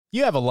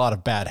You have a lot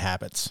of bad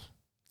habits.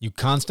 You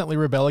constantly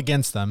rebel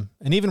against them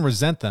and even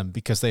resent them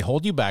because they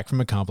hold you back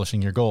from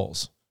accomplishing your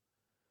goals.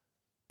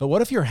 But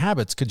what if your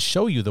habits could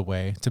show you the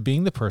way to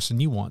being the person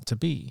you want to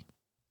be?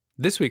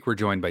 This week, we're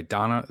joined by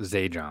Donna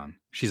Zajonc.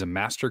 She's a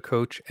master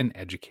coach and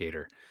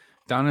educator.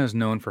 Donna is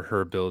known for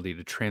her ability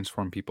to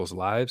transform people's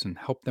lives and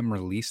help them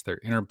release their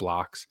inner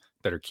blocks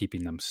that are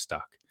keeping them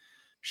stuck.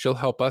 She'll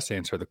help us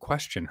answer the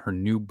question her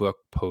new book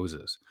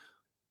poses.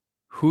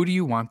 Who do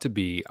you want to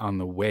be on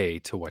the way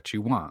to what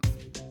you want?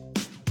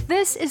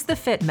 This is The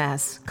Fit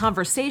Mess,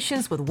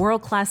 conversations with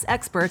world-class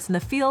experts in the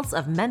fields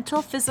of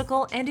mental,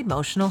 physical, and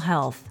emotional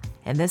health.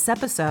 In this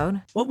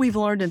episode, what we've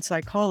learned in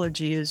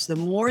psychology is the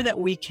more that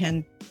we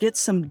can get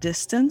some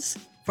distance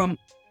from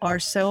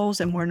ourselves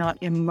and we're not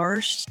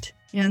immersed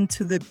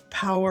into the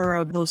power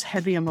of those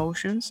heavy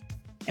emotions,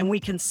 and we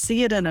can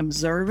see it and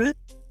observe it,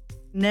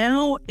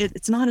 now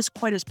it's not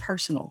quite as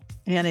personal,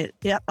 and it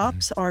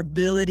ups our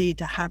ability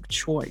to have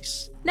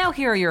choice. Now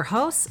here are your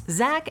hosts,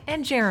 Zach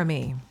and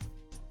Jeremy.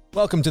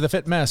 Welcome to The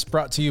Fit Mess,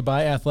 brought to you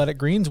by Athletic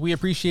Greens. We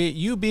appreciate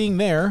you being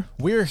there.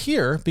 We're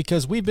here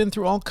because we've been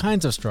through all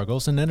kinds of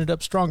struggles and ended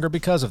up stronger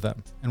because of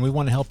them, and we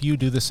want to help you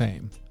do the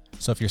same.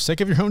 So if you're sick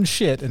of your own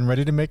shit and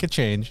ready to make a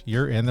change,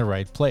 you're in the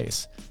right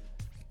place.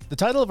 The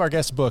title of our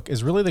guest's book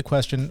is really the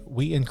question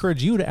we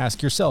encourage you to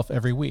ask yourself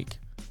every week.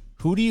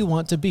 Who do you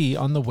want to be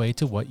on the way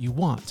to what you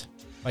want?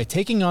 By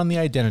taking on the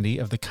identity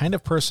of the kind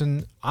of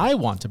person I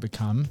want to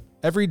become,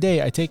 every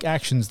day I take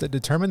actions that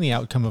determine the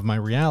outcome of my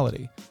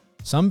reality.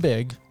 Some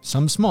big,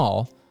 some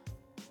small,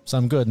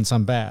 some good and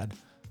some bad.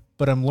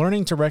 But I'm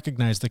learning to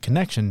recognize the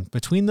connection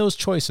between those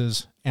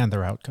choices and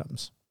their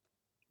outcomes.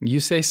 You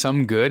say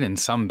some good and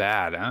some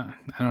bad. I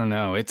don't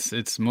know.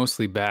 It's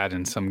mostly bad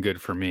and some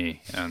good for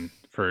me. And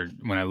for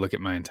when I look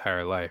at my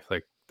entire life,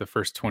 like the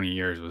first 20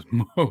 years was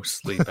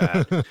mostly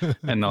bad.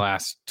 And the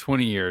last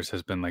 20 years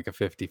has been like a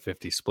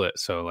 50-50 split.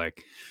 So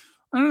like,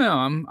 I don't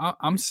know.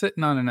 I'm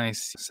sitting on a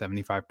nice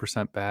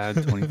 75% bad,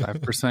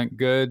 25%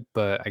 good.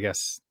 But I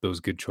guess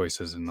those good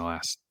choices in the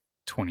last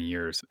 20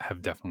 years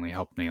have definitely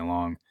helped me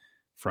along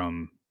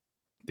from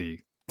the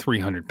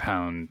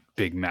 300-pound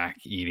Big Mac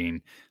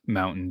eating,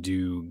 Mountain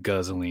Dew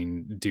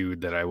guzzling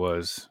dude that I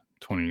was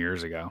 20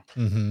 years ago.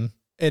 Mm-hmm.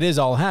 It is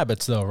all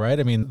habits, though, right?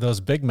 I mean, those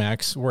Big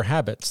Macs were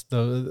habits.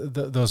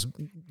 Those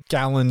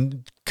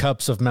gallon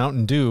cups of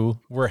Mountain Dew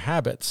were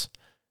habits.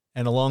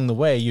 And along the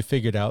way, you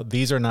figured out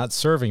these are not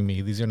serving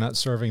me. These are not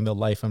serving the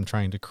life I'm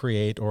trying to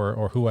create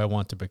or who I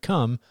want to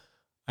become.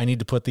 I need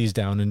to put these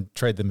down and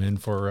trade them in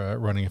for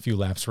running a few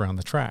laps around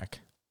the track.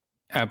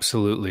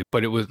 Absolutely.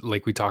 But it was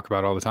like we talk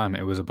about all the time.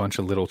 It was a bunch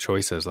of little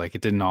choices. Like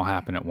it didn't all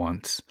happen at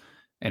once.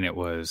 And it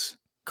was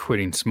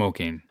quitting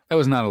smoking. That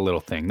was not a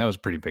little thing. That was a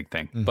pretty big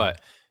thing. Mm-hmm. But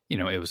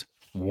it was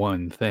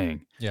one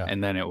thing. Yeah.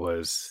 And then it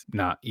was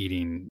not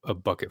eating a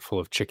bucket full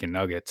of chicken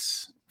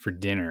nuggets for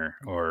dinner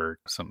or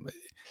something.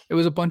 It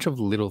was a bunch of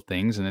little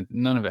things, and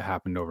none of it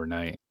happened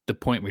overnight. The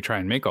point we try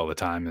and make all the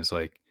time is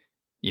like,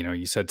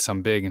 you said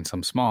some big and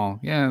some small.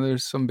 Yeah,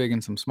 there's some big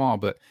and some small,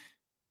 but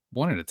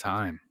one at a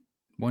time.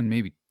 One,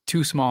 maybe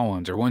two small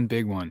ones or one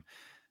big one.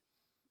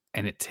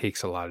 And it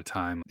takes a lot of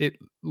time. It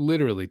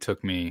literally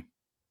took me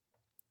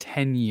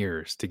 10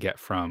 years to get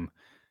from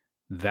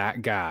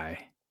that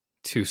guy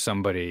to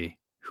somebody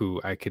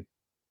who I could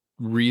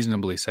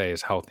reasonably say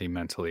is healthy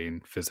mentally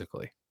and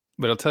physically.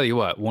 But I'll tell you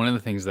what, one of the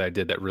things that I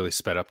did that really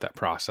sped up that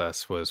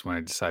process was when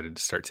I decided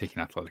to start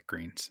taking Athletic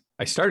Greens.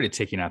 I started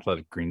taking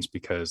Athletic Greens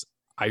because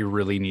I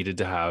really needed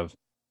to have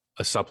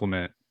a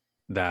supplement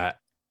that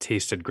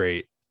tasted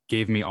great,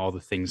 gave me all the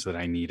things that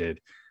I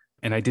needed.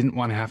 And I didn't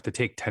want to have to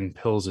take 10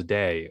 pills a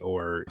day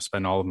or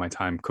spend all of my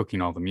time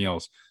cooking all the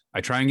meals.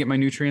 I try and get my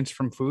nutrients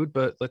from food,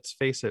 but let's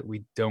face it,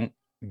 we don't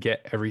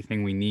get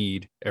everything we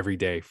need every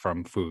day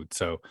from food.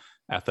 So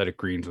Athletic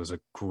Greens was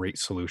a great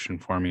solution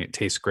for me. It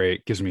tastes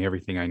great, gives me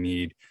everything I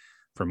need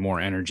for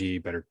more energy,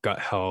 better gut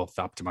health,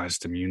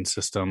 optimized immune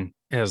system.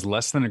 It has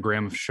less than a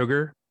gram of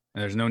sugar,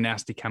 and there's no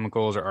nasty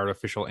chemicals or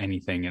artificial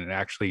anything, and it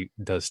actually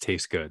does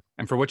taste good.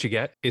 And for what you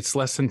get, it's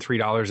less than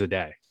 $3 a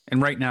day.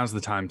 And right now is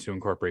the time to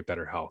incorporate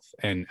better health,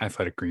 and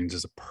Athletic Greens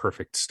is a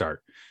perfect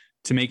start.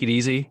 To make it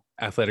easy,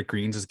 Athletic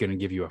Greens is going to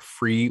give you a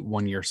free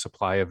 1-year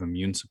supply of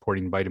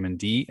immune-supporting vitamin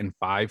D and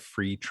 5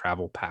 free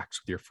travel packs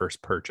with your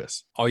first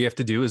purchase. All you have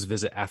to do is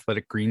visit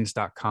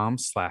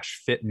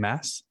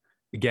athleticgreens.com/fitmess.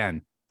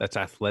 Again, that's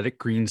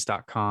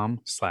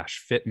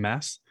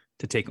athleticgreens.com/fitmess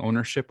to take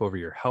ownership over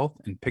your health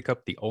and pick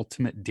up the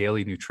ultimate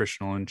daily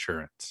nutritional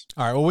insurance.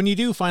 All right, well, when you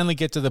do finally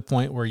get to the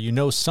point where you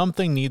know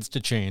something needs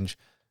to change,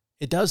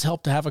 it does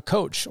help to have a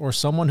coach or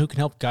someone who can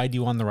help guide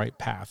you on the right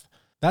path.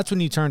 That's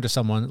when you turn to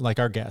someone like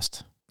our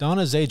guest.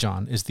 Donna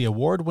Zajonc is the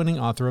award-winning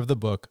author of the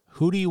book,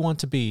 Who Do You Want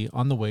to Be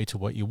on the Way to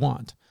What You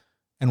Want?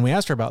 And we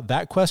asked her about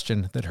that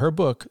question that her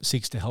book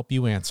seeks to help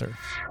you answer.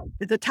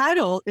 The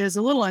title is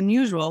a little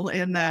unusual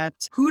in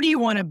that, who do you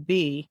want to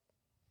be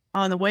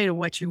on the way to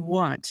what you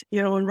want?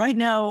 And right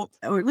now,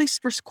 or at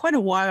least for quite a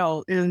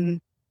while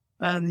in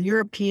The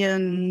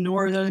European,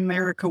 Northern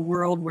America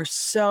world, we're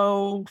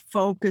so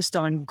focused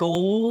on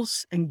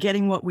goals and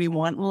getting what we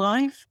want in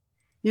life.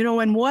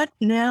 And what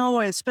now,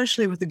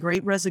 especially with the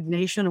great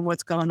resignation and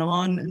what's gone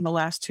on in the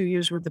last 2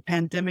 years with the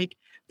pandemic,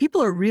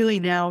 people are really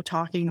now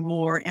talking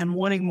more and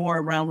wanting more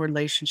around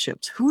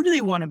relationships. Who do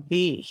they want to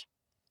be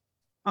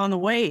on the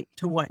way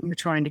to what you're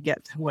trying to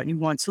get to what you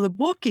want? So the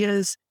book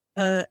is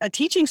a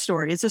teaching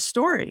story. It's a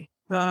story.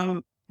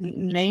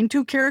 Name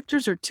two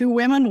characters or two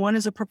women. One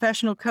is a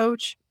professional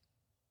coach,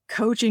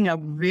 coaching a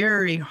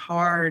very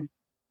hard,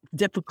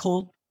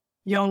 difficult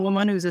young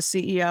woman who's a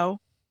CEO.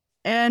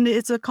 And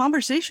it's a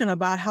conversation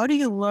about how do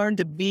you learn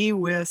to be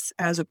with,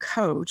 as a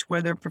coach,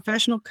 whether a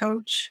professional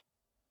coach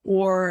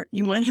or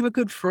you might have a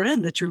good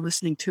friend that you're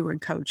listening to in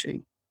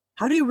coaching.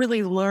 How do you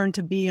really learn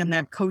to be in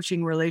that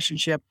coaching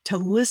relationship, to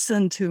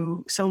listen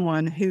to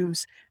someone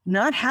who's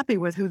not happy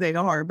with who they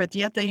are, but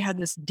yet they had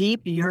this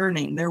deep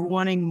yearning, they're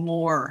wanting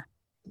more.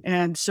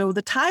 And so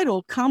the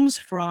title comes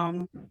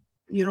from,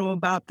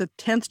 about the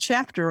 10th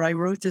chapter, I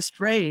wrote this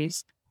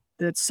phrase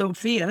that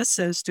Sophia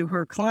says to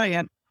her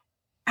client,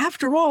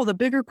 after all, the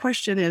bigger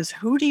question is,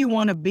 who do you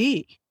want to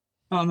be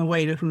on the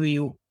way to who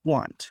you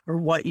want or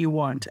what you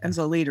want as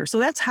a leader? So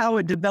that's how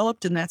it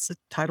developed, and that's the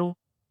title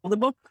of the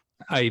book.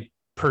 I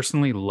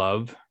personally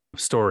love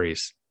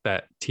stories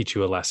that teach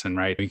you a lesson,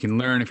 right? You can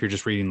learn if you're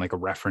just reading like a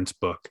reference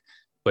book,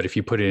 but if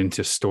you put it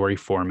into story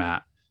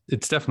format,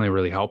 it's definitely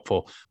really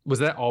helpful. Was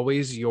that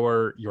always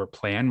your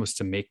plan, was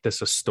to make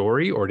this a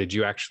story, or did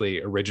you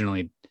actually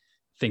originally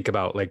think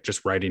about like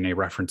just writing a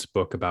reference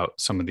book about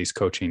some of these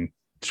coaching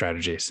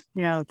strategies?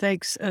 Yeah,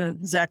 thanks,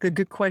 Zach. A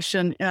good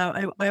question.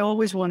 I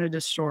always wanted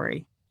a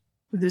story.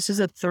 This is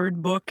a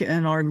third book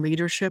in our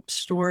leadership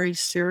story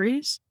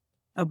series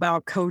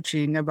about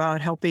coaching,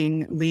 about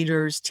helping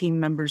leaders, team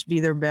members be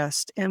their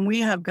best. And we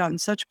have gotten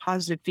such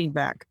positive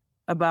feedback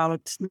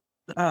about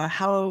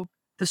how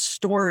the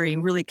story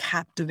really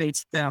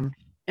captivates them.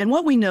 And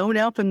what we know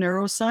now from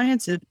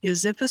neuroscience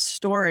is if a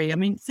story,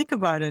 think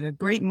about it, a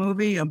great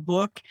movie, a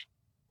book,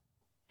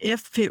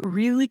 if it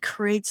really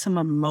creates some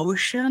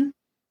emotion,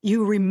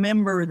 you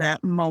remember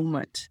that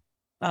moment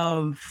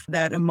of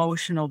that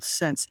emotional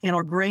sense. And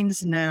our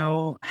brains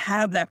now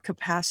have that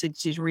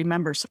capacity to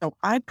remember. So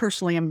I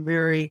personally am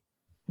very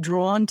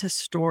drawn to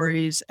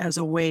stories as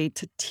a way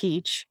to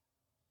teach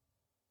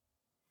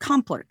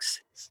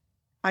complex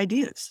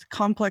ideas,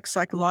 complex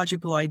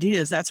psychological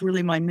ideas. That's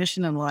really my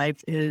mission in life,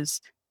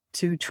 is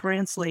to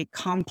translate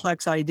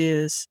complex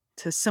ideas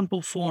to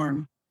simple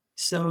form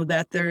so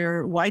that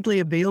they're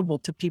widely available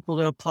to people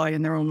to apply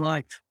in their own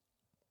life.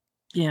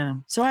 Yeah.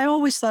 So I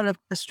always thought of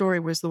a story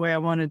was the way I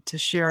wanted to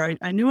share.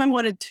 I knew I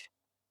wanted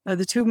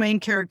the two main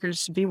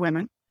characters to be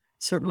women.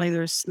 Certainly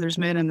there's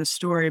men in the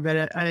story,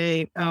 but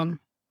I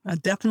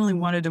definitely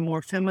wanted a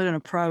more feminine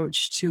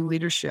approach to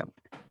leadership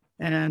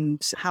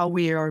and how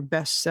we are our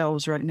best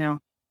selves right now.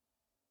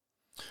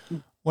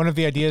 One of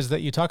the ideas that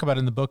you talk about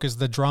in the book is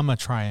the drama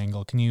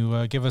triangle. Can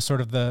you give us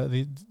sort of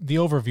the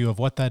overview of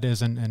what that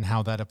is and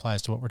how that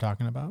applies to what we're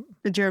talking about?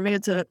 Jeremy,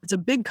 it's a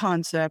big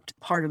concept,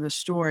 part of the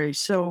story.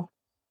 So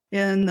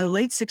in the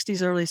late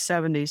 60s, early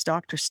 70s,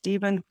 Dr.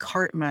 Stephen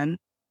Cartman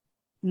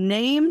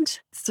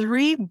named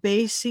 3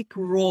 basic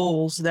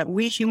roles that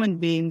we human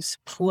beings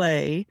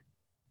play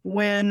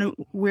when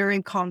we're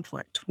in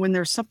conflict, when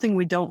there's something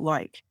we don't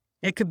like.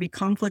 It could be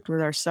conflict with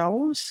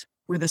ourselves,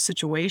 with a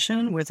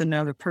situation, with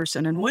another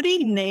person. And what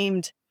he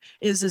named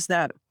is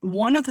that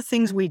one of the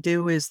things we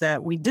do is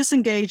that we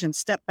disengage and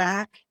step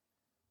back,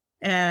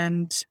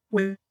 and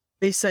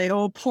they say,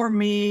 oh, poor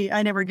me,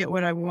 I never get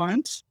what I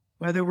want.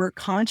 Whether we're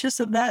conscious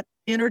of that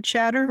inner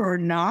chatter or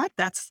not,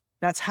 that's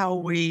how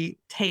we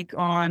take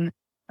on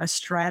a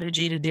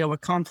strategy to deal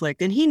with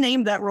conflict. And he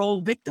named that role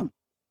victim.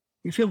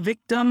 You feel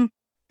victim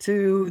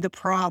to the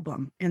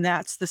problem. And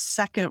that's the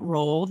second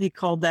role. He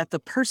called that the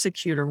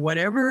persecutor.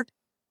 Whatever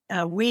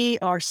we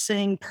are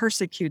seeing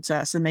persecutes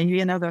us, and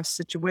maybe another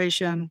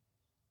situation,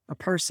 a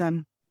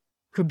person,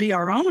 could be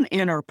our own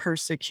inner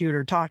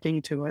persecutor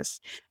talking to us.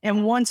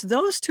 And once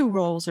those 2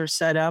 roles are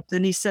set up,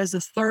 then he says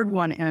the third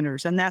one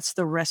enters, and that's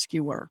the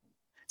rescuer.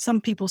 Some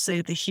people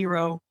say the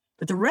hero,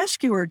 but the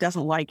rescuer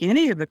doesn't like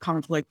any of the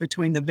conflict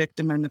between the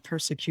victim and the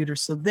persecutor.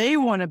 So they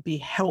want to be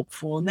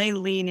helpful, and they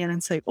lean in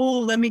and say,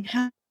 oh, let me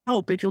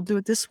help. If you'll do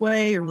it this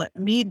way, or let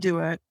me do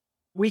it,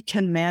 we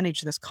can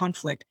manage this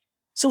conflict.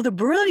 So the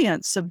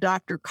brilliance of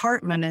Dr.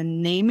 Cartman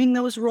in naming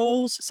those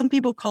roles, some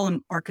people call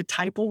them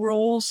archetypal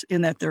roles,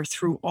 in that they're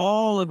through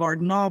all of our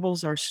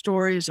novels, our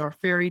stories, our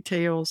fairy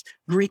tales,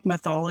 Greek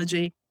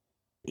mythology.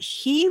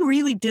 He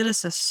really did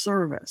us a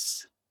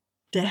service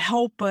to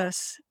help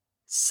us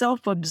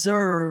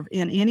self-observe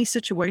in any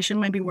situation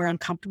maybe we're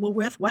uncomfortable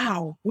with.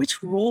 Wow,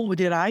 which role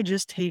did I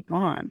just take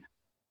on?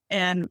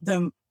 And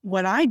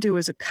what I do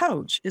as a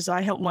coach is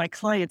I help my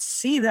clients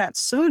see that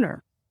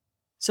sooner,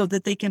 so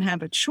that they can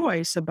have a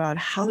choice about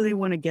how do they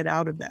want to get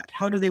out of that?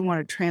 How do they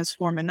want to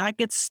transform and not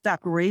get stuck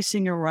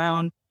racing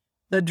around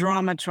the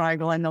drama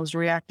triangle and those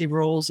reactive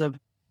roles of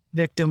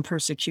victim,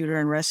 persecutor,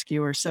 and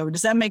rescuer. So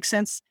does that make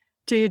sense?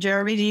 to you,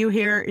 Jeremy? Do you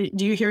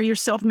hear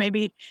yourself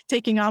maybe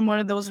taking on one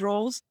of those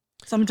roles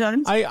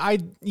sometimes? I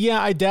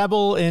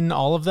dabble in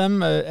all of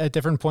them at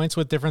different points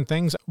with different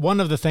things. One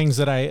of the things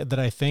that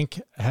I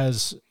think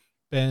has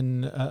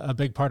been a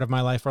big part of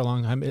my life for a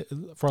long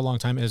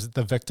time is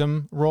the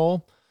victim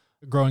role.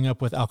 Growing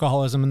up with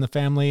alcoholism in the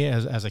family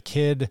as a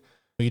kid,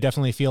 you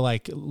definitely feel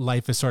like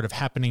life is sort of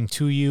happening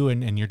to you,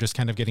 and you're just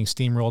kind of getting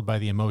steamrolled by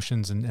the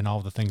emotions and all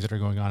the things that are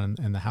going on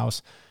in the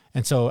house.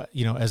 And so,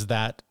 as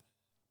that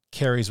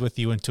carries with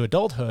you into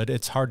adulthood,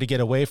 it's hard to get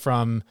away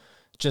from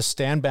just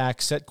stand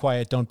back, sit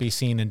quiet, don't be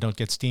seen, and don't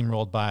get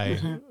steamrolled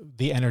by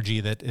the energy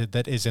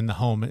that is in the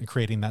home and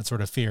creating that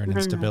sort of fear and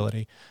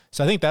instability.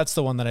 So I think that's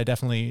the one that I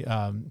definitely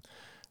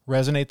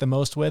resonate the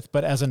most with.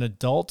 But as an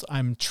adult,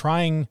 I'm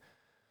trying,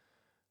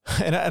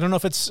 and I don't know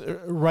if it's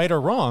right or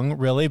wrong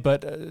really,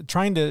 but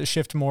trying to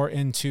shift more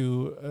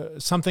into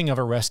something of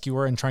a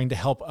rescuer and trying to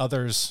help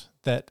others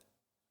that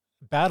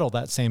battle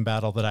that same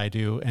battle that I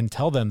do, and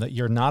tell them that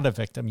you're not a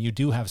victim. You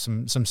do have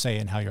some say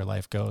in how your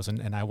life goes.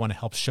 And I want to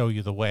help show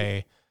you the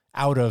way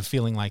out of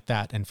feeling like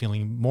that and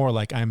feeling more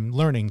like I'm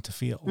learning to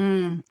feel.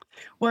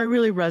 Well, I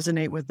really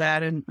resonate with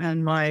that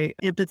and my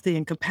empathy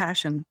and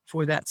compassion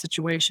for that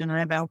situation. I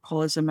have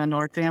alcoholism in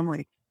our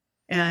family,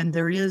 and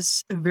there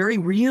is a very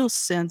real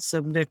sense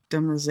of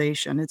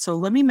victimization. And so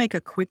let me make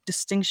a quick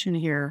distinction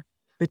here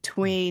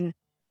between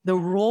the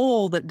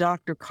role that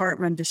Dr.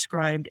 Cartman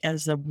described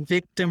as a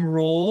victim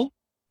role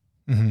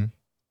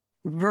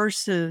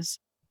versus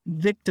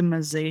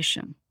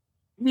victimization.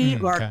 We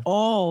are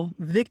all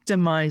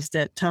victimized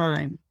at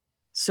times.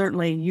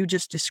 Certainly, you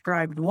just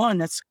described one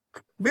that's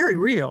very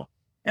real.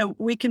 And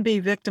we can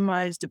be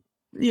victimized,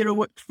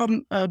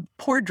 from a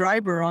poor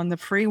driver on the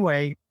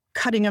freeway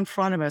cutting in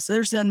front of us.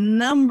 There's a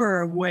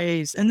number of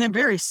ways, and they're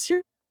very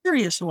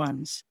serious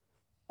ones,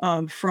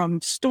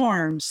 from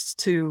storms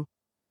to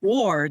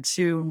war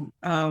to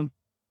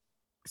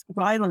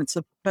violence.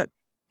 But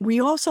we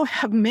also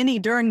have many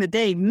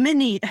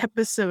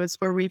episodes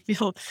where we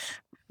feel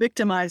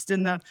victimized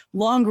in the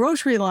long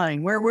grocery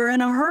line where we're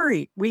in a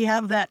hurry. We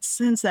have that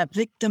sense, that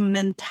victim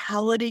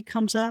mentality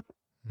comes up.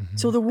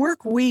 So the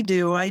work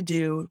I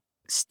do,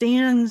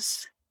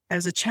 stands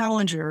as a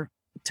challenger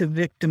to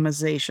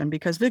victimization,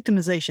 because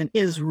victimization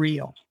is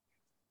real.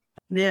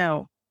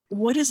 Now,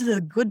 what is the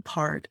good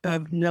part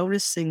of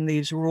noticing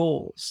these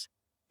roles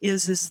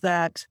is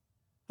that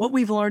what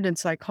we've learned in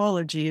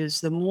psychology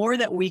is the more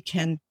that we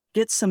can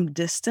get some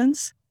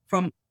distance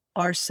from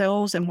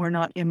ourselves and we're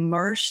not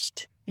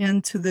immersed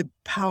into the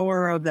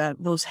power of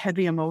those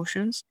heavy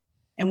emotions,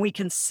 and we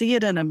can see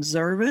it and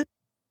observe it,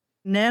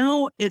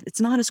 now it's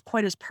not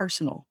quite as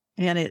personal,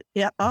 and it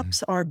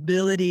ups our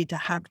ability to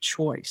have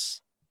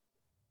choice.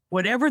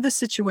 Whatever the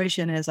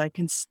situation is, I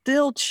can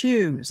still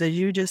choose, as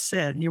you just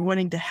said, you're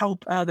wanting to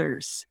help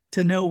others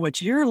to know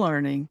what you're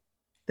learning,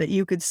 that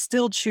you could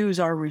still choose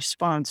our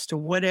response to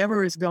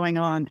whatever is going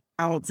on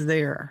out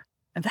there.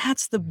 And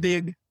that's the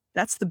big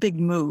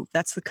move.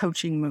 That's the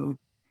coaching move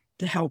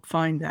to help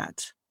find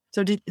that.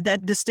 So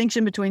that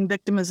distinction between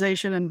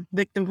victimization and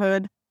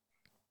victimhood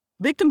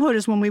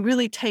is when we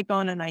really take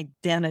on an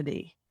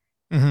identity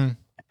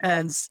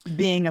as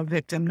being a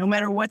victim, no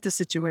matter what the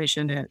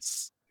situation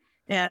is.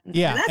 And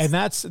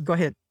that's go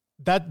ahead.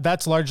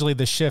 That's largely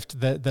the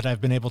shift that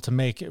I've been able to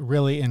make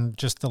really in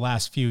just the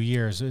last few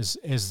years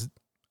is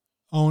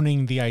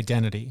owning the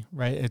identity,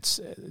 right? It's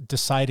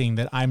deciding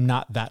that I'm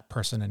not that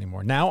person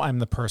anymore. Now I'm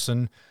the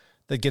person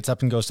that gets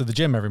up and goes to the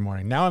gym every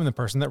morning. Now I'm the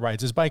person that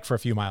rides his bike for a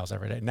few miles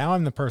every day. Now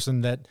I'm the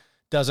person that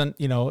doesn't,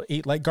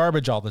 eat like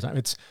garbage all the time.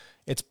 It's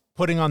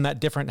putting on that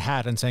different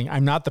hat and saying,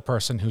 I'm not the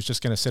person who's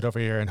just going to sit over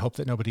here and hope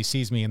that nobody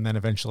sees me. And then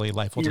eventually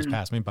life will just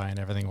pass me by and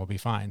everything will be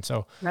fine.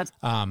 So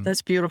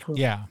that's beautiful.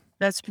 Yeah.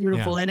 That's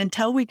beautiful. Yeah. And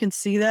until we can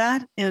see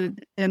that,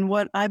 and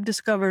what I've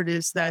discovered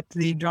is that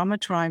the drama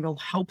triangle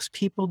helps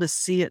people to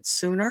see it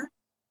sooner.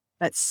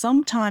 That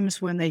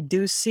sometimes when they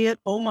do see it,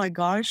 oh my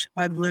gosh,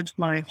 I've lived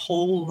my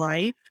whole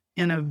life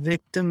in a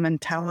victim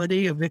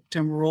mentality, a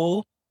victim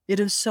role. It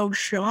is so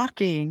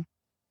shocking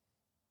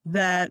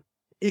that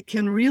it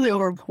can really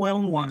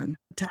overwhelm one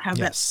to have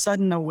that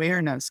sudden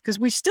awareness, because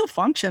we still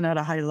function at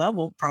a high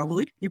level.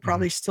 Probably, you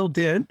probably still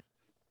did,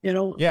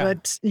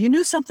 but you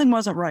knew something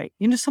wasn't right.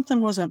 You knew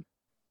something wasn't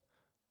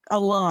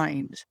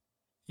aligned.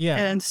 Yeah.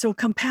 And so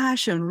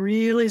compassion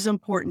really is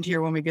important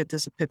here when we get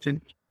this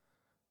epiphany.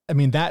 I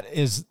mean, that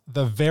is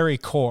the very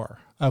core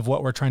of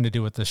what we're trying to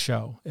do with this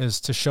show, is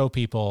to show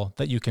people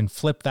that you can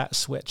flip that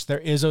switch. There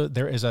is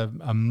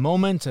a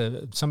moment,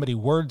 somebody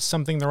words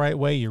something the right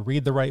way, you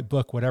read the right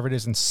book, whatever it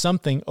is, and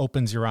something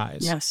opens your eyes.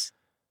 Yes.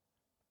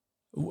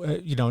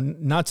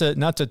 Not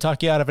to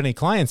talk you out of any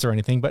clients or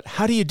anything, but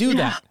how do you do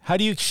that? How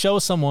do you show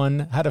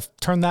someone how to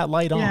turn that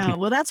light on? Yeah,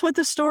 well, that's what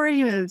the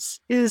story is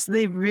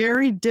the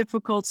very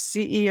difficult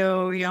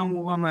CEO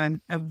young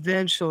woman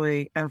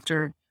eventually,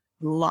 after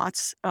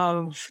lots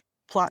of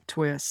plot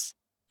twists,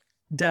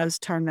 does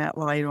turn that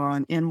light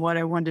on. And what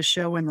I wanted to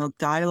show in the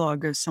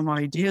dialogue is some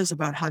ideas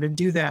about how to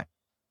do that.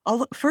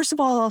 First of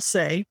all, I'll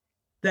say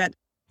that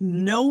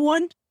no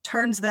one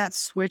turns that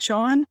switch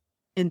on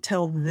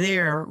until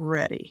they're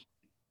ready.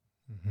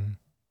 Mm-hmm.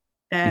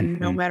 And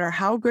no matter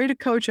how great a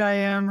coach I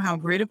am, how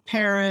great a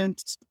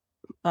parent,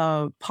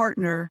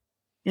 partner,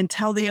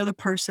 until the other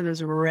person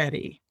is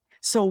ready.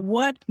 So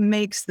what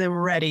makes them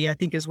ready, I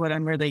think is what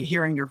I'm really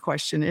hearing your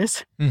question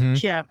is. Mm-hmm.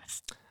 Yeah.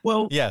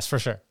 Well, yes, for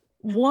sure.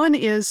 One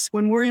is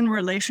when we're in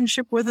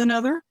relationship with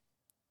another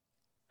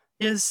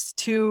is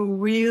to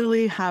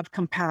really have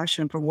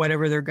compassion for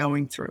whatever they're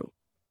going through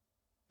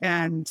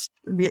and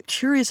be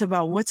curious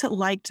about what's it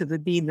like to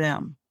be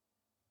them.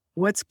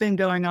 What's been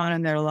going on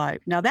in their life.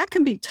 Now that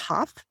can be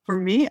tough for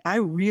me. I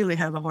really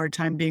have a hard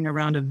time being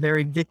around a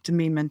very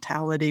victim-y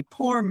mentality.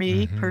 Poor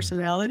me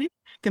personality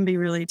can be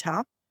really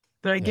tough.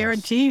 But I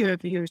guarantee you,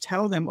 if you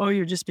tell them, oh,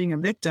 you're just being a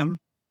victim,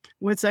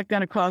 what's that going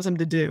to cause them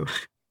to do?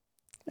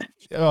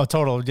 Oh,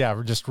 total.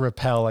 Yeah. Just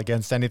repel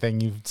against anything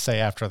you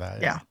say after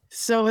that. Yeah.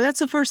 So that's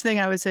the first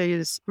thing I would say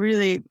is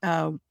really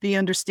be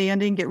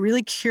understanding, get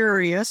really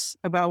curious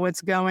about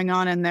what's going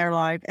on in their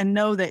life and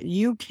know that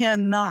you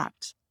cannot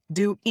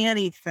do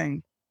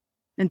anything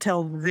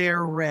until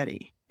they're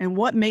ready. And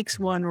what makes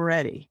one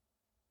ready?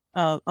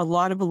 A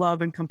lot of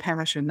love and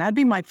compassion. That'd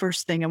be my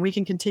first thing. And we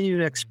can continue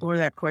to explore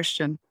that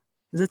question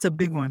because it's a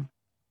big one.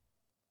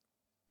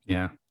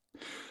 Yeah.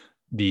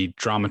 The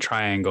drama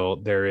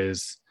triangle,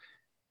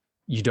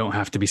 you don't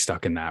have to be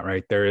stuck in that,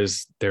 right?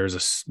 There's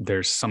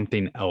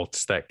something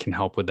else that can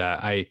help with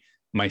that. I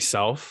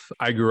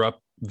grew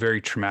up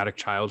very traumatic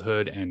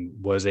childhood and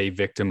was a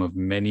victim of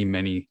many,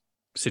 many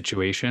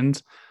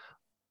situations.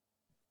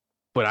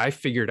 But I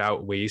figured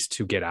out ways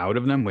to get out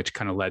of them, which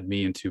kind of led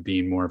me into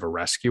being more of a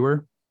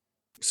rescuer.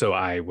 So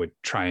I would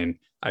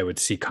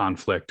see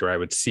conflict or I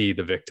would see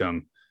the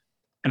victim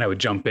and I would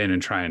jump in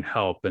and try and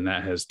help. And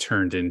that has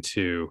turned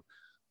into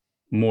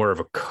more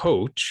of a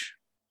coach,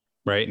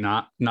 right?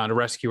 Not a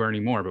rescuer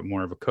anymore, but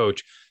more of a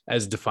coach.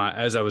 As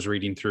I was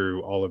reading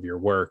through all of your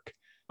work,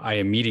 I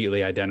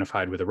immediately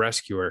identified with a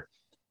rescuer.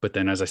 But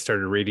then as I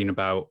started reading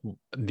about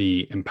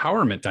the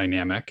empowerment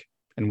dynamic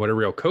and what a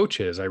real coach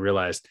is, I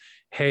realized,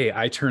 hey,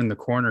 I turned the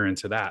corner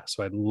into that.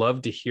 So I'd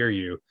love to hear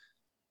you,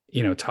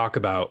 talk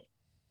about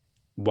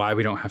why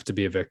we don't have to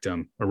be a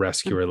victim, a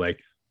rescuer.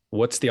 Like,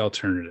 what's the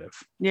alternative?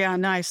 Yeah,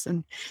 nice.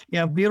 And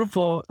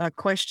beautiful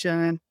question.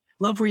 And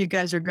love where you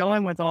guys are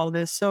going with all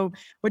this. So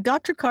what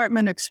Dr.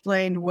 Cartman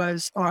explained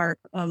was our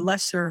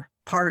lesser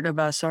part of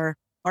us, our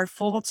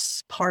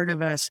false part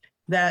of us.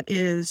 That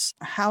is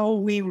how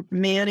we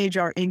manage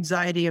our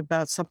anxiety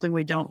about something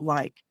we don't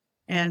like.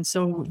 And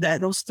so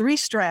those three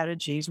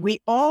strategies we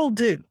all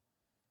do.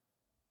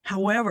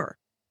 However,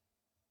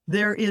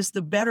 there is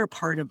the better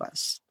part of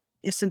us.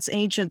 Since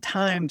ancient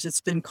times,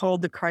 it's been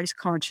called the Christ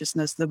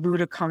consciousness, the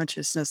Buddha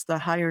consciousness, the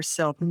higher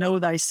self, know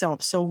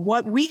thyself. So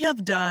what we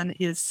have done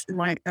is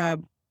my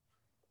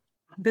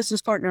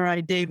business partner,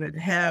 David,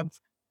 have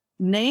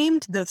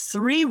named the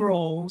three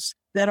roles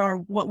that are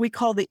what we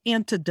call the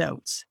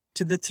antidotes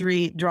to the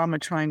three drama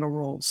triangle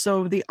roles.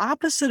 So the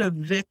opposite of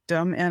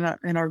victim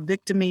and our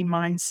victim-y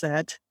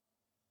mindset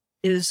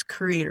is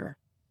creator.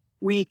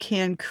 We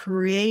can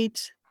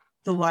create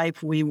the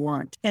life we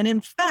want. And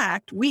in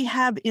fact, we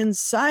have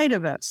inside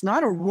of us,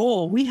 not a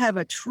role, we have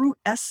a true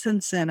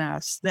essence in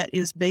us that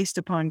is based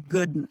upon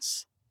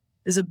goodness,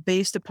 is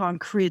based upon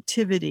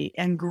creativity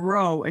and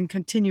grow and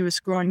continuous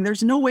growing.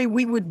 There's no way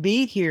we would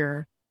be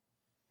here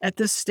at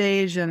this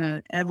stage in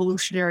an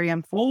evolutionary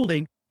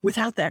unfolding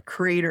without that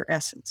creator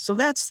essence. So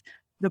that's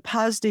the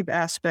positive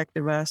aspect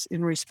of us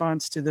in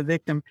response to the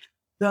victim.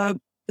 The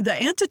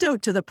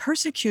antidote to the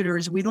persecutor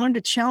is we learn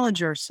to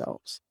challenge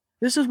ourselves.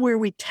 This is where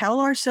we tell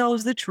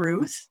ourselves the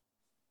truth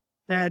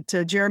that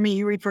Jeremy,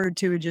 you referred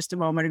to just a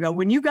moment ago.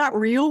 When you got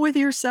real with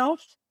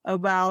yourself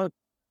about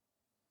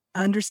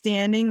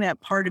understanding that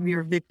part of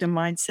your victim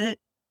mindset,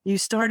 you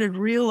started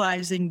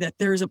realizing that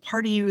there's a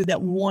part of you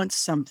that wants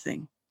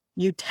something.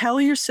 You tell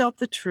yourself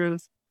the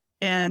truth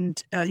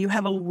and you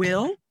have a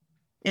will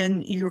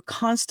and you're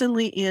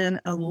constantly in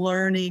a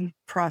learning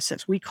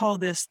process. We call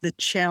this the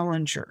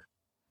challenger.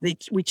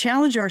 We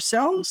challenge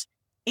ourselves.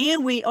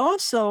 And we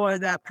also are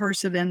that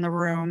person in the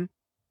room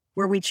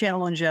where we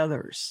challenge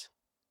others.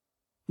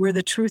 We're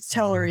the truth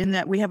teller in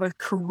that we have a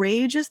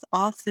courageous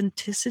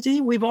authenticity.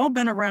 We've all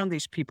been around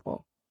these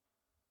people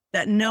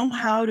that know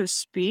how to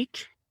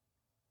speak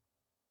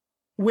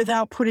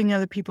without putting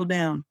other people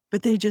down,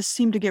 but they just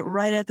seem to get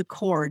right at the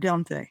core,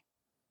 don't they?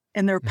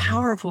 And they're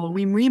powerful.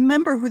 We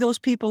remember who those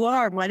people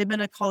are. It might have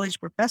been a college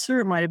professor.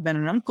 It might have been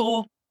an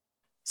uncle.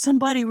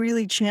 Somebody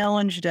really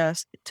challenged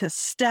us to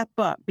step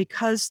up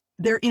because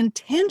their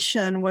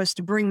intention was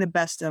to bring the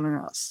best out of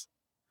us.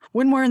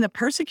 When we're in the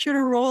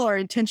persecutor role, our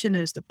intention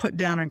is to put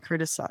down and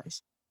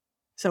criticize.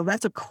 So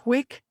that's a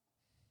quick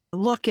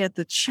look at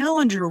the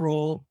challenger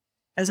role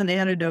as an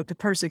antidote to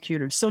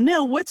persecutors. So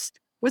now what's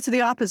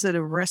the opposite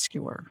of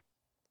rescuer?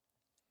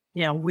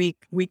 Yeah, we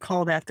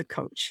call that the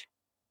coach.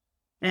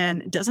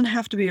 And it doesn't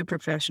have to be a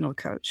professional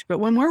coach. But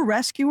when we're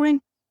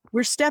rescuing,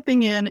 we're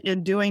stepping in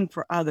and doing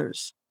for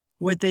others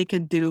what they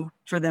could do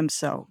for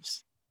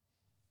themselves.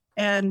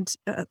 And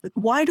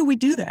why do we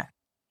do that?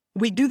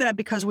 We do that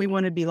because we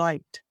want to be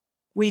liked.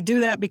 We do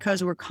that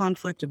because we're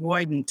conflict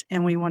avoidant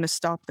and we want to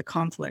stop the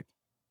conflict.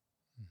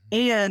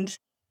 And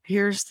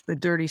here's the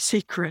dirty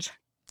secret.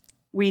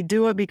 We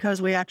do it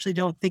because we actually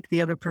don't think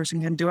the other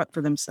person can do it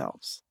for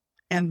themselves.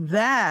 And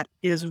that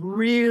is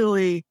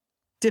really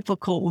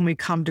difficult when we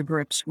come to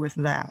grips with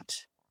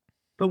that.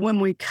 But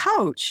when we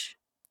coach,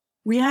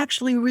 we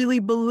actually really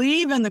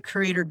believe in the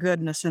creator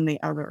goodness in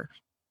the other.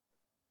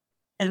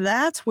 And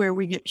that's where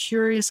we get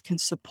curious, can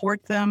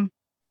support them,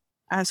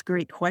 ask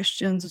great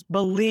questions,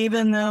 believe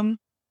in them.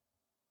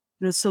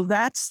 And so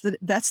that's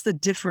the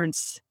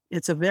difference.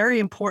 It's a very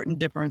important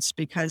difference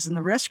because in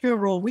the rescue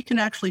role, we can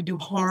actually do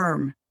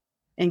harm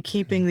in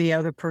keeping the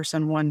other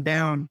person one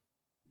down.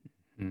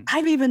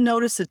 I've even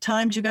noticed at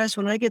times, you guys,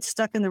 when I get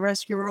stuck in the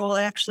rescue role,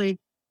 I actually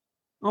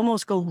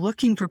almost go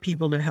looking for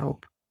people to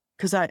help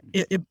because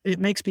it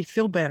makes me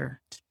feel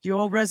better. Do you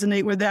all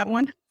resonate with that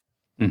one?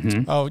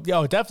 Mm-hmm. Oh,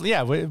 definitely.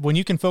 Yeah. When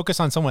you can focus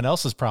on someone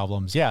else's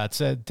problems, yeah,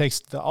 it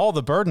takes all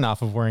the burden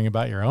off of worrying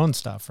about your own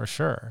stuff for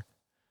sure.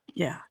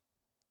 Yeah.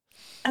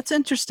 That's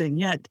interesting.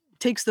 Yeah. It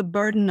takes the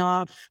burden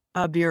off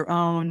of your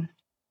own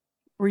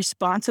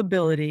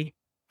responsibility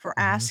for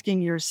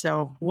asking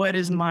yourself, what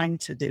is mine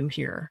to do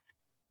here?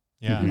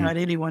 Yeah. Not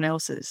anyone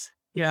else's.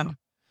 Yeah.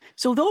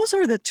 So those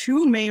are the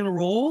two main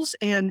roles,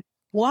 and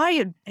why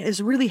it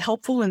is really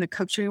helpful in the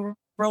coaching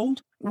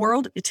world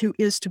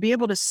is to be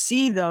able to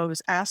see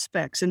those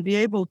aspects and be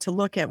able to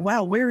look at,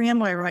 wow, where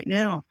am I right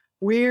now?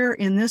 Where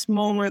in this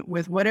moment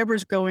with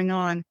whatever's going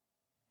on,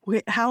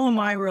 how am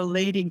I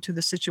relating to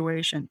the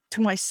situation,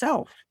 to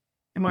myself?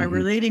 Am I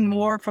relating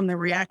more from the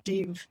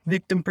reactive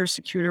victim,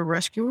 persecutor,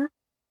 rescuer?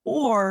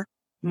 Or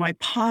am I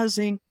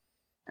pausing,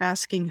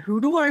 asking,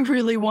 who do I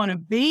really want to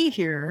be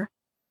here?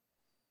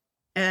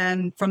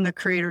 And from the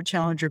creator,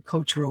 challenger,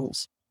 coach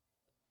roles.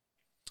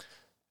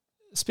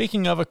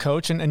 Speaking of a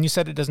coach, and you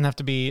said it doesn't have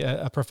to be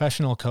a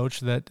professional coach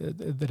that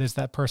is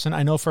that person.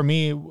 I know for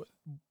me,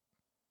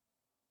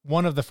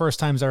 one of the first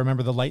times I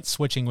remember the light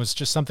switching was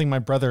just something my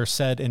brother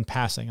said in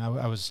passing.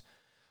 I was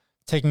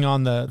taking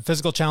on the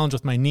physical challenge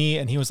with my knee,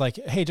 and he was like,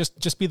 hey,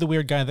 just be the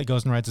weird guy that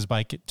goes and rides his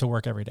bike to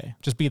work every day.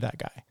 Just be that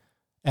guy.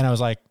 And I was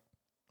like,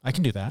 I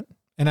can do that.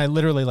 And I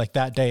literally like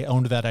that day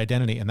owned that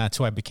identity, and that's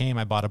who I became.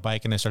 I bought a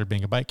bike and I started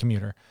being a bike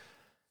commuter.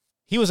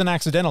 He was an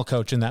accidental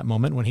coach in that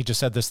moment when he just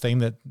said this thing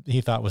that he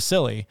thought was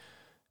silly.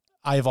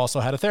 I've also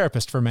had a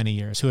therapist for many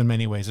years who in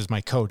many ways is my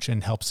coach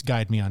and helps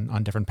guide me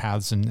on different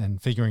paths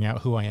and figuring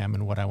out who I am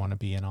and what I want to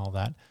be and all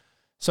that.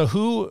 So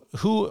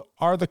who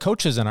are the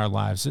coaches in our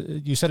lives?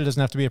 You said it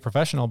doesn't have to be a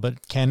professional,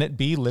 but can it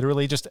be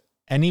literally just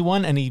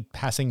anyone, any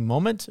passing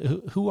moment?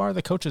 Who are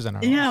the coaches in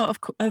our lives? Yeah,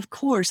 of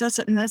course. That's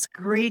a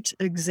great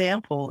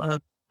example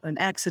of an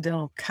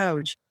accidental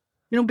coach,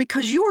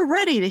 because you were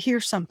ready to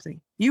hear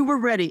something. You were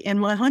ready. And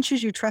my hunch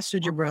is you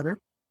trusted your brother.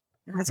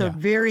 That's a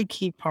very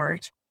key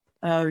part.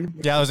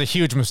 That was a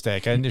huge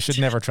mistake. I should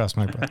never trust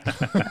my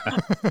brother.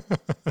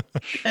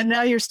 And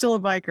now you're still a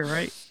biker,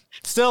 right?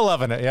 Still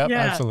loving it. Yep, yeah,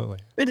 absolutely.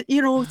 But,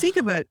 think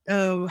about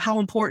how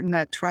important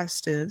that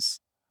trust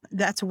is.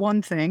 That's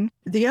one thing.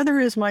 The other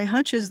is my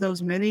hunch is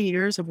those many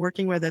years of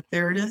working with a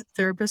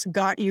therapist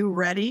got you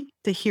ready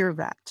to hear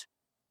that.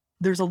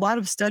 There's a lot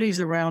of studies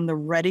around the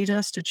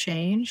readiness to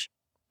change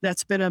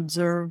that's been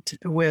observed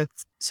with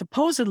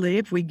supposedly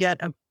if we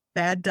get a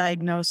bad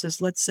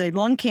diagnosis, let's say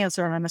lung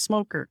cancer and I'm a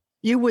smoker,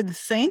 you would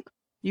think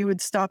you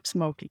would stop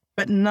smoking,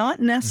 but not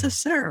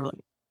necessarily.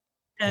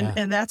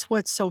 And that's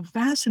what's so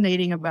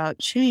fascinating about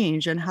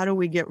change and how do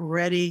we get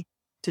ready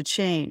to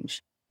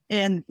change?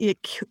 And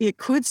it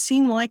could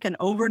seem like an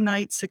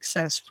overnight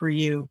success for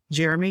you,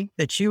 Jeremy,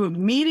 that you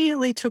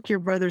immediately took your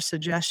brother's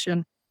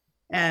suggestion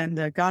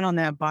and got on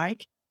that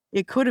bike.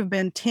 It could have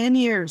been 10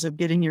 years of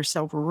getting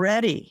yourself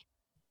ready.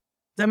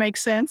 Does that make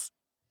sense?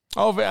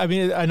 Oh, I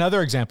mean,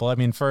 another example. I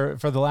mean, for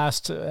the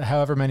last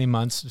however many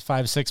months,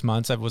 5-6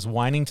 months, I was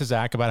whining to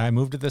Zach about how I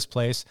moved to this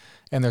place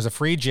and there's a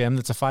free gym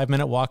that's a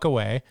 5-minute walk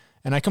away.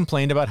 And I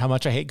complained about how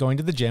much I hate going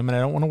to the gym and I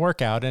don't want to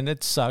work out and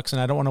it sucks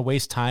and I don't want to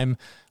waste time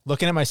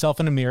looking at myself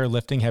in a mirror,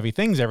 lifting heavy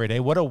things every day.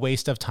 What a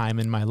waste of time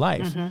in my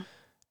life. Mm-hmm.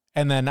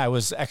 And then I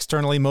was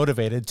externally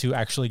motivated to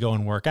actually go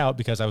and work out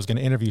because I was going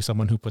to interview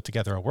someone who put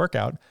together a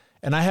workout.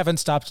 And I haven't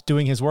stopped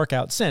doing his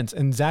workout since.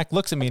 And Zach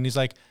looks at me and he's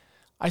like,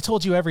 I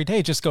told you every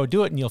day, just go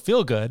do it and you'll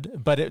feel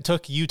good. But it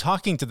took you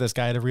talking to this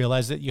guy to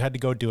realize that you had to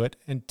go do it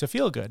and to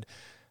feel good.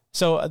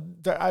 So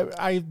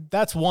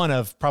that's one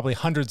of probably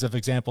hundreds of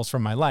examples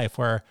from my life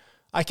where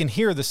I can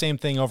hear the same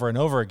thing over and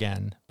over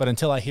again, but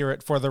until I hear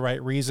it for the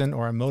right reason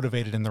or I'm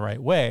motivated in the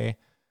right way,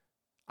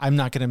 I'm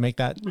not going to make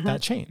that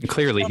change.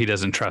 Clearly, he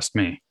doesn't trust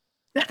me.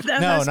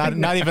 No,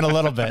 not even a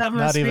little bit.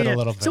 Not even a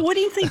little bit. So what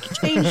do you think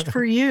changed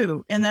for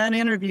you in that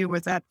interview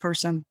with that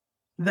person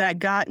that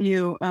got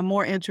you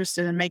more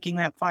interested in making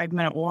that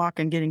 5-minute walk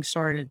and getting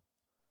started?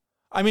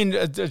 I mean,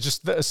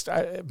 just this,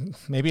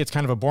 maybe it's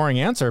kind of a boring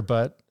answer,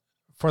 but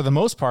for the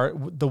most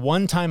part, the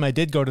one time I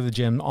did go to the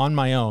gym on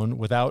my own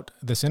without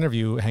this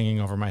interview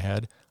hanging over my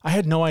head, I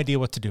had no idea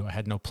what to do. I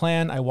had no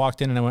plan. I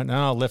walked in and I went,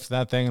 no, I'll lift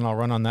that thing and I'll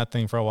run on that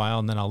thing for a while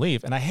and then I'll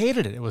leave. And I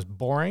hated it. It was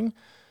boring.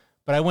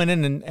 But I went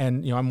in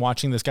and I'm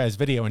watching this guy's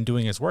video and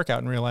doing his workout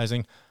and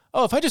realizing,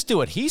 oh, if I just do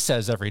what he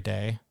says every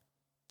day,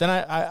 then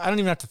I don't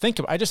even have to think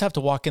about it. I just have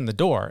to walk in the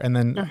door and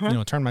then,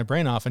 turn my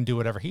brain off and do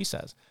whatever he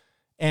says.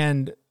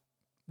 And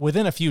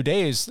within a few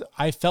days,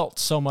 I felt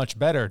so much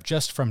better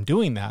just from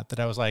doing that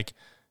I was like,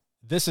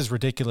 this is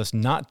ridiculous.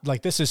 Not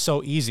like, this is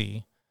so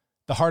easy.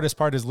 The hardest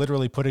part is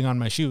literally putting on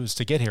my shoes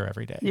to get here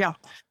every day. Yeah.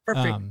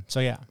 Perfect.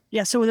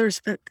 Yeah. So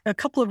there's a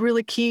couple of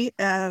really key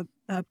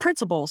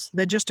principles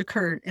that just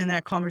occurred in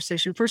that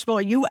conversation. First of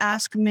all, you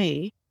asked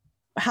me,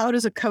 how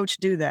does a coach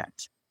do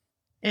that?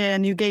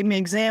 And you gave me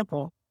an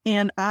example.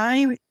 And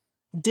I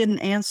didn't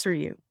answer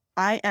you.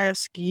 I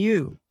asked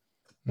you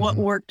what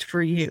worked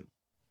for you.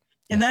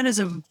 And that is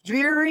a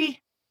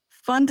very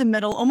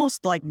fundamental,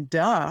 almost like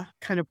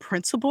kind of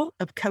principle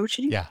of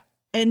coaching. Yeah.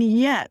 And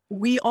yet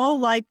we all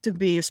like to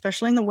be,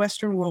 especially in the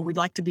Western world, we'd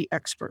like to be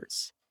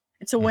experts.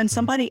 And so when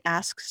somebody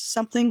asks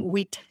something,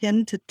 we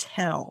tend to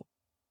tell.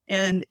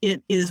 And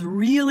it is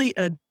really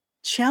a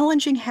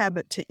challenging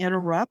habit to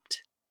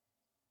interrupt,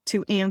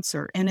 to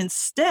answer, and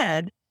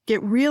instead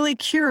get really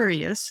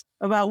curious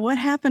about what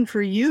happened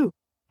for you,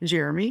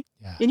 Jeremy.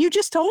 Yeah. And you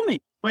just told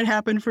me what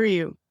happened for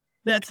you,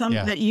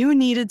 that you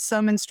needed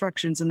some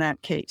instructions in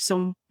that case.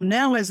 So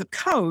now as a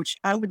coach,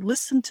 I would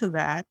listen to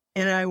that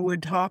and I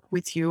would talk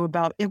with you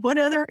about in what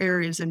other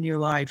areas in your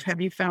life have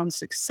you found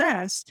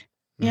success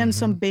and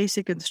some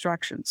basic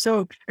instructions.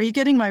 So are you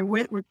getting my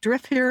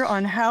drift here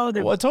on how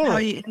the, totally. how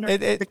you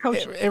the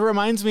coach? It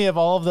reminds me of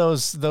all of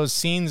those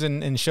scenes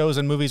in shows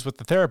and movies with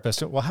the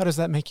therapist. Well, how does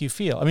that make you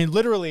feel? I mean,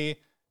 literally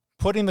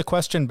putting the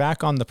question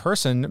back on the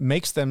person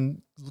makes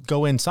them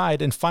go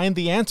inside and find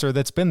the answer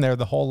that's been there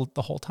the whole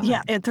time.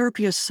 Yeah, and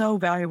therapy is so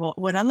valuable.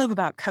 What I love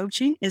about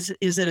coaching is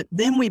that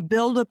then we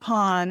build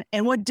upon,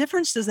 and what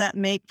difference does that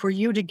make for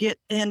you to get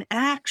in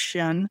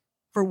action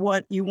for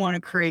what you want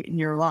to create in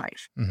your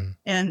life?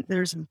 And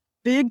there's a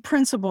big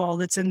principle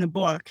that's in the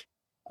book,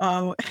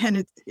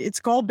 and it's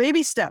called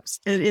baby steps.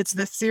 It's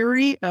the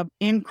theory of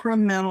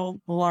incremental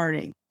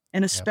learning.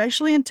 And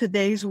especially in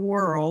today's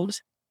world,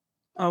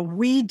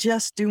 we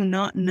just do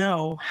not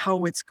know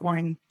how it's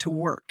going to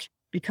work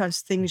because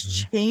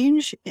things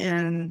change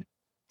in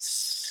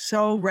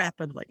so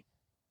rapidly.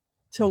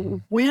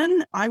 So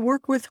when I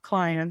work with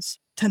clients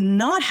to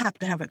not have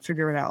to have it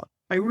figured out,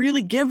 I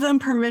really give them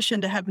permission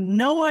to have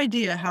no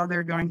idea how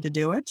they're going to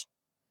do it,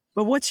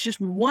 but what's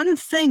just one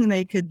thing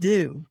they could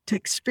do to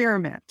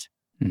experiment.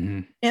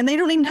 And they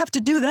don't even have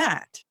to do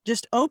that.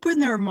 Just open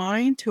their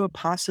mind to a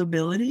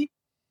possibility,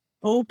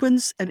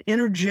 opens an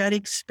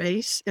energetic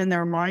space in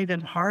their mind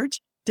and heart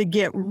to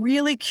get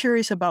really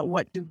curious about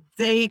what do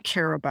they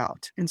care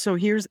about. And so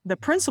here's the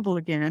principle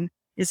again,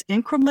 is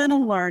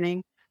incremental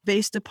learning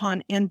based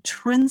upon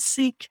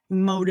intrinsic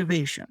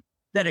motivation,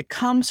 that it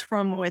comes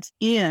from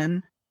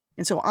within.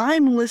 And so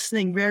I'm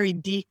listening very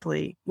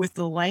deeply with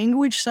the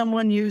language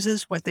someone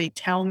uses, what they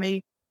tell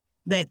me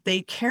that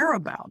they care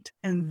about.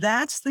 And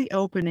that's the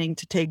opening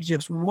to take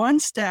just one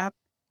step,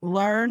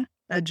 learn,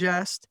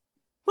 adjust.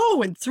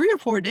 Oh, in 3 or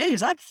 4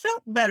 days, I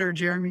felt better,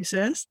 Jeremy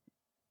says.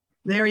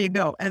 There you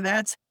go. And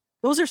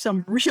those are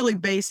some really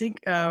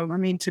basic,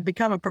 to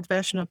become a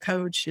professional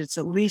coach, it's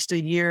at least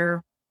a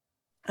year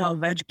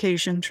of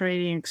education,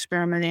 training,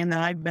 experimenting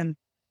that I've been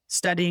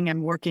studying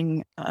and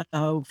working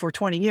for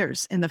 20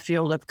 years in the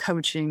field of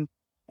coaching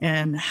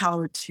and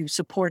how to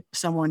support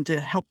someone to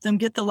help them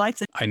get the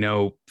life. I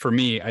know for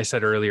me, I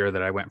said earlier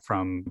that I went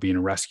from being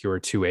a rescuer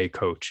to a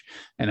coach,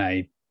 and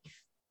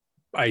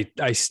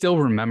I still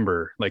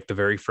remember like the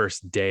very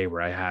first day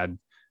where I had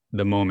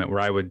the moment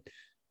where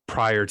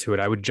prior to it,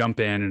 I would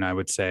jump in and I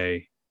would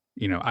say,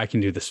 I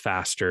can do this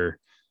faster.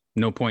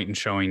 No point in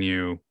showing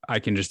you, I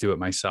can just do it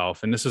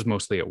myself. And this is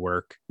mostly at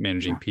work,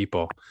 managing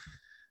people.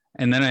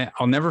 And then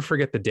I'll never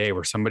forget the day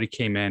where somebody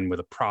came in with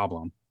a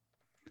problem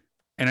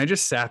and I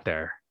just sat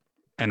there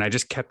and I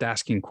just kept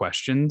asking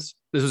questions.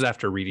 This was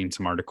after reading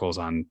some articles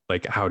on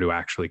like how to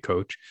actually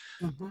coach.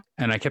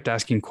 And I kept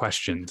asking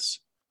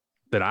questions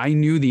that I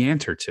knew the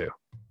answer to,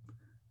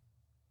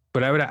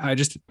 but I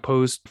just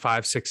posed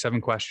 5, 6,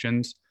 7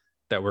 questions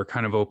that were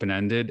kind of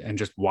open-ended and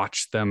just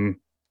watched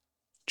them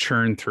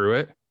churn through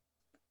it.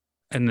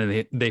 And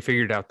then they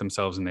figured it out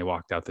themselves and they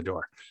walked out the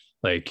door.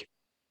 Like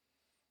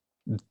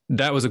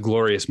that was a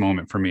glorious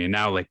moment for me. And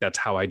now like, that's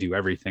how I do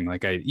everything.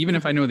 Like even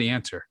if I know the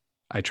answer,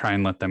 I try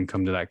and let them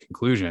come to that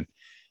conclusion.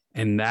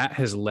 And that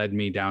has led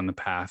me down the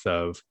path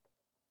of,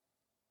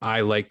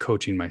 I like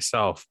coaching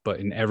myself, but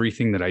in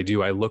everything that I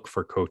do, I look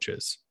for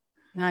coaches.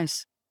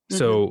 Nice.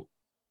 So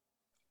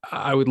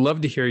I would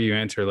love to hear you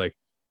answer, like,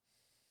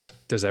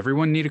 does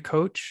everyone need a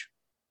coach?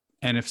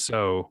 And if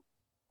so,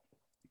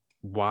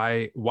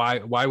 why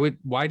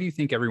do you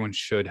think everyone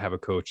should have a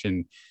coach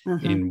in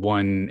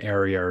one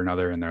area or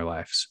another in their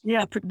lives?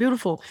 Yeah,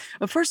 beautiful.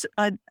 First,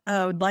 I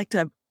would like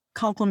to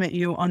compliment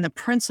you on the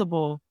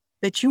principle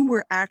that you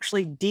were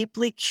actually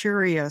deeply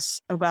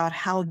curious about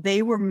how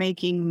they were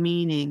making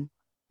meaning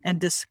and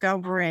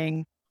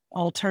discovering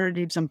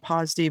alternatives and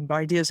positive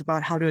ideas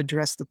about how to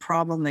address the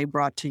problem they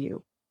brought to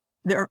you.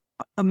 There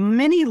are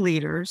many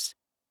leaders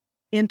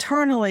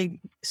internally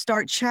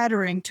start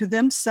chattering to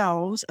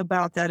themselves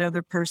about that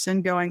other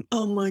person, going,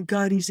 oh my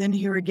God, he's in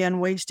here again,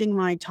 wasting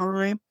my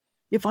time.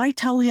 If I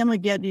tell him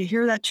again, do you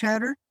hear that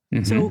chatter?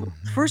 So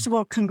first of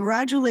all,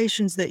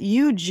 congratulations that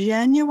you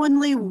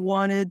genuinely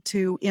wanted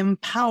to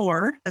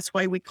empower. That's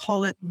why we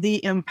call it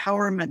the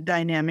empowerment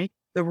dynamic,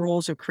 the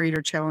roles of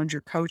creator, challenger,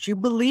 coach. You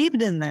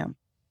believed in them.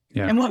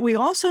 Yeah. And what we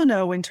also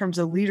know in terms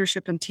of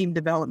leadership and team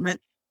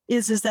development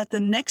is that the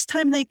next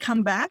time they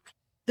come back,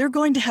 they're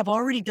going to have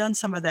already done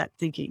some of that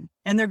thinking.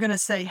 And they're going to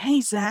say,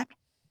 hey, Zach,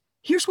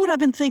 here's what I've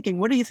been thinking.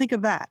 What do you think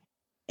of that?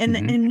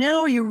 And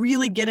now you're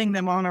really getting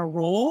them on a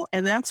roll.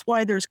 And that's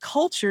why there's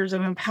cultures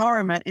of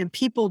empowerment, and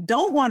people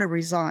don't want to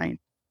resign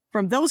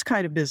from those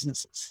kind of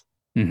businesses.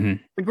 The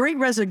great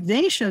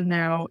resignation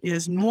now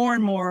is more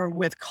and more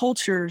with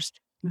cultures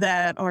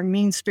that are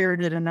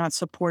mean-spirited and not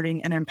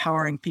supporting and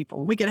empowering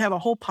people. We could have a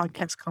whole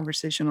podcast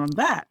conversation on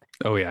that.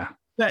 Oh, yeah.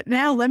 But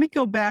now let me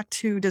go back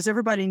to, does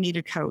everybody need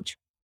a coach?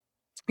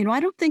 I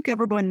don't think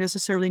everyone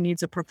necessarily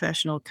needs a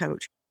professional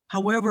coach.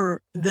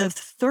 However, the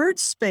third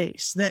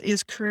space that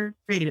is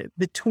created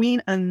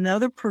between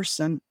another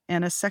person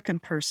and a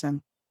second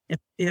person,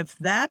 if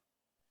that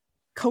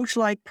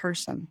coach-like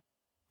person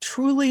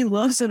truly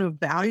loves and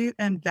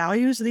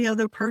values the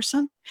other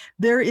person,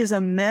 there is a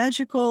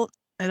magical,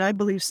 and I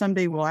believe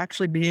someday we'll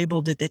actually be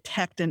able to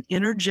detect an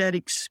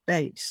energetic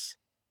space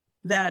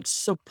that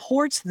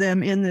supports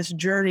them in this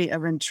journey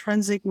of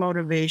intrinsic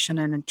motivation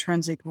and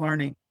intrinsic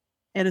learning.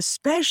 And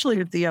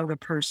especially if the other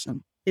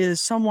person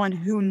is someone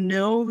who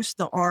knows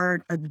the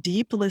art of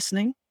deep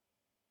listening,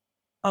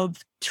 of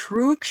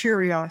true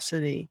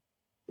curiosity,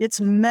 it's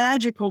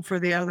magical for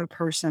the other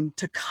person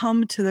to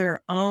come to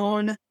their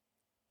own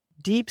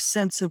deep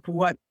sense of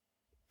what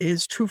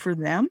is true for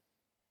them.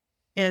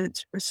 And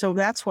so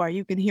that's why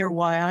you can hear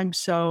why I'm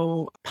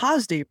so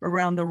positive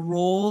around the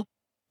role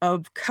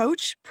of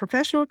coach,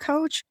 professional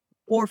coach,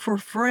 or for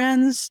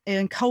friends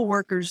and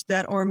coworkers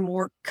that are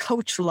more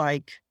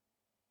coach-like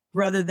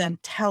rather than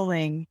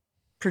telling,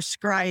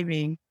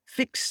 prescribing,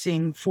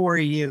 fixing for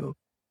you,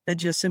 that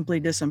just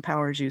simply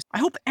disempowers you. I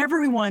hope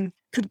everyone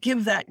could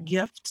give that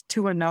gift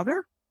to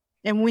another.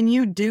 And when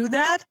you do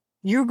that,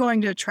 you're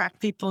going to attract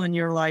people in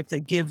your life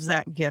that gives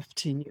that gift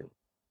to you.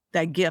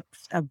 That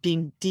gift of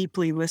being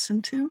deeply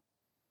listened to,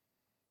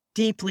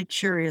 deeply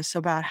curious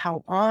about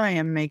how I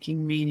am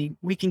making meaning.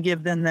 We can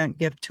give them that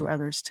gift to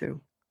others too.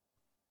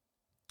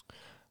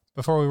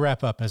 Before we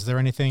wrap up, is there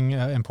anything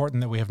important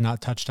that we have not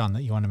touched on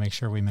that you want to make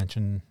sure we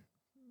mention?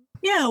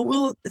 Yeah,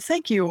 well,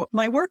 thank you.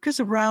 My work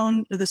is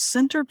around the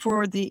Center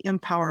for the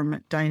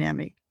Empowerment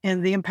Dynamic.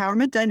 And the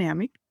Empowerment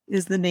Dynamic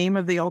is the name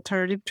of the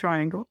alternative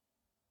triangle,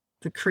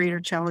 the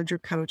creator, challenger,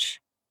 coach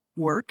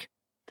work.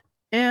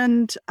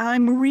 And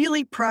I'm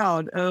really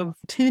proud of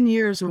 10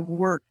 years of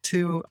work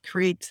to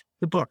create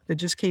the book that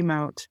just came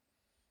out.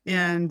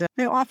 And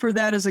I offer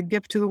that as a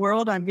gift to the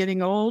world. I'm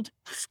getting old.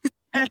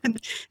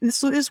 And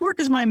so this work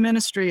is my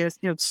ministry,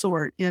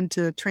 sort, and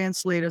to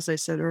translate, as I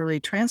said earlier,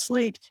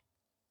 translate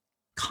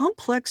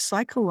complex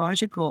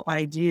psychological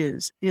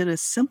ideas in a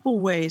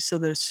simple way so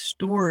that a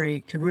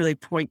story can really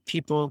point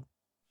people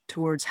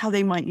towards how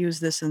they might use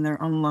this in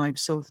their own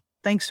lives. So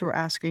thanks for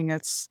asking.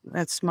 That's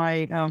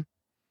my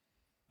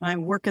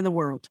work in the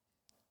world.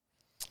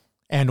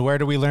 And where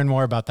do we learn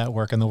more about that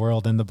work in the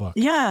world in the book?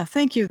 Yeah,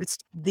 thank you. It's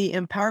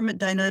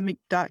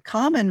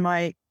theempowermentdynamic.com, and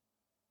my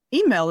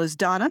email is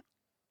Donna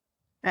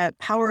at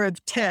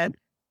powerofted.com.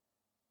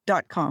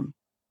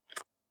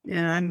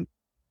 And I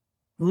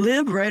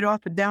live right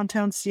off of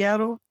downtown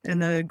Seattle in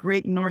the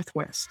great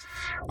Northwest.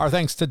 Our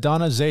thanks to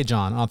Donna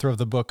Zajonc, author of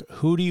the book,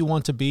 Who Do You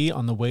Want to Be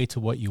on the Way to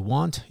What You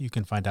Want? You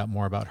can find out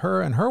more about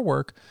her and her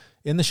work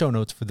in the show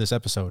notes for this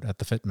episode at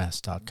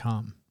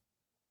thefitmess.com.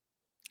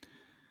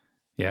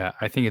 Yeah,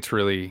 I think it's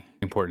really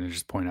important to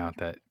just point out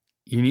that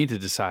you need to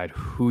decide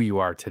who you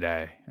are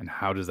today and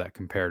how does that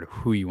compare to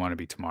who you want to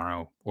be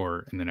tomorrow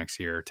or in the next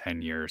year or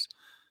 10 years,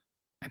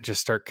 and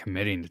just start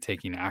committing to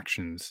taking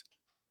actions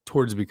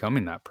towards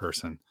becoming that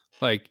person.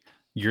 Like,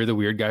 you're the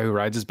weird guy who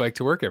rides his bike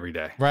to work every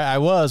day. Right. I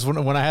was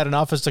when I had an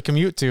office to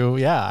commute to.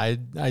 Yeah,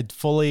 I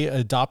fully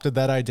adopted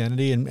that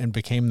identity and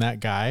became that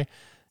guy.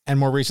 And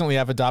more recently,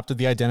 I've adopted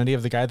the identity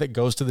of the guy that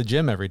goes to the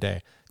gym every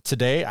day.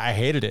 Today, I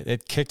hated it.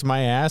 It kicked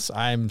my ass.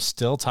 I'm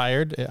still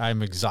tired.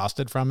 I'm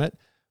exhausted from it.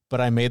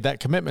 But I made that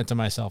commitment to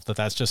myself that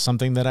that's just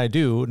something that I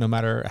do, no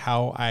matter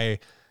how I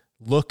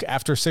look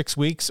after 6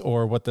 weeks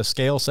or what the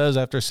scale says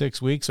after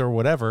 6 weeks or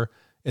whatever.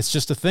 It's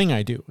just a thing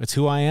I do. It's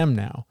who I am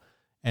now.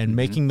 And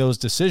making those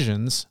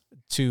decisions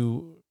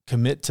to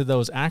commit to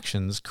those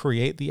actions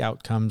create the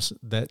outcomes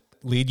that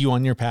lead you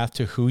on your path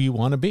to who you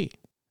want to be.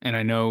 And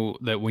I know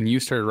that when you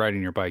started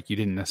riding your bike, you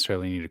didn't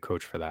necessarily need a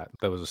coach for that.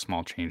 That was a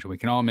small change. We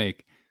can all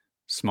make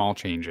small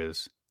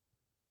changes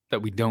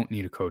that we don't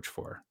need a coach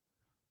for.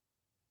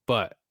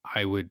 But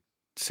I would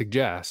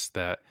suggest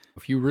that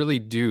if you really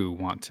do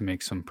want to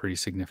make some pretty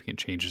significant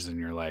changes in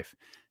your life,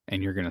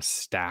 and you're going to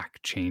stack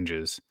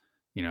changes,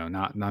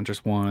 not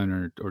just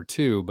one or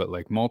two, but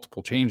like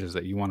multiple changes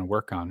that you want to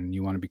work on and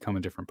you want to become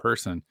a different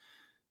person,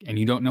 and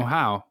you don't know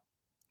how,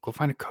 go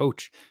find a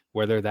coach,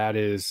 whether that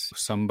is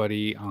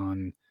somebody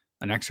on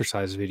an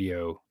exercise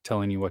video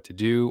telling you what to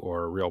do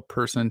or a real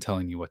person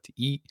telling you what to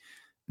eat.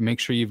 Make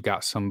sure you've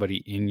got somebody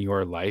in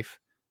your life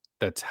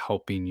that's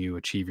helping you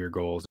achieve your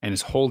goals and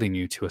is holding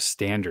you to a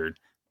standard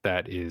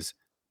that is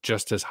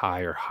just as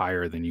high or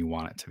higher than you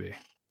want it to be.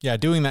 Yeah,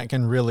 doing that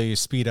can really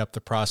speed up the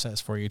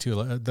process for you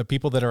too. The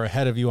people that are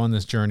ahead of you on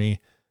this journey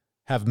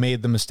have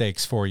made the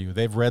mistakes for you.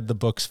 They've read the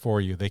books for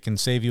you. They can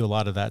save you a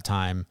lot of that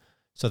time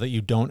so that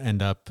you don't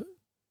end up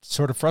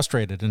sort of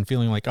frustrated and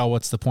feeling like, oh,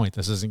 what's the point?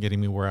 This isn't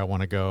getting me where I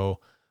want to go,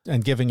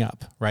 and giving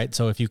up, right?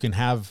 So if you can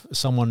have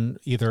someone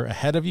either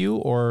ahead of you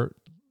or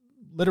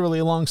literally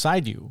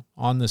alongside you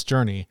on this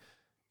journey,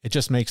 it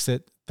just makes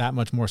it that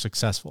much more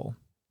successful.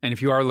 And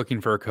if you are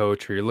looking for a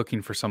coach or you're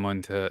looking for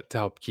someone to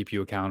help keep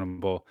you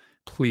accountable,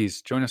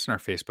 please join us in our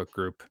Facebook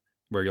group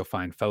where you'll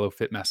find fellow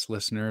Fit Mess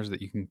listeners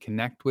that you can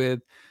connect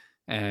with.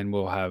 And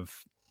we'll have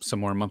some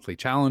more monthly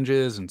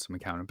challenges and some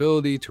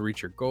accountability to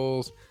reach your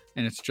goals.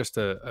 And it's just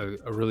a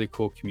really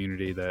cool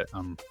community that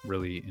I'm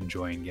really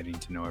enjoying getting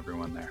to know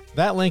everyone there.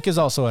 That link is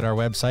also at our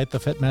website,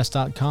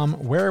 thefitmess.com,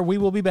 where we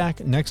will be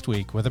back next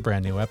week with a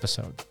brand new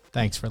episode.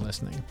 Thanks for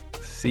listening.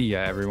 See ya,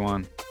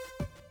 everyone.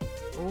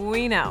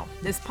 We know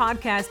this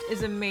podcast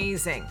is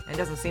amazing and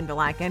doesn't seem to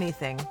lack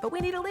anything, but we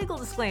need a legal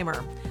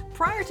disclaimer.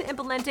 Prior to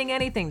implementing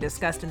anything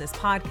discussed in this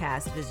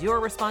podcast, it is your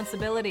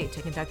responsibility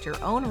to conduct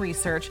your own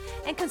research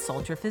and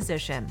consult your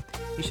physician.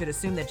 You should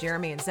assume that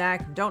Jeremy and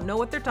Zach don't know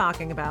what they're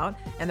talking about,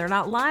 and they're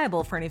not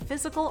liable for any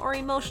physical or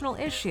emotional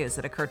issues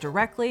that occur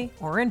directly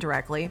or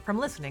indirectly from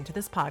listening to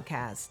this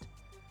podcast.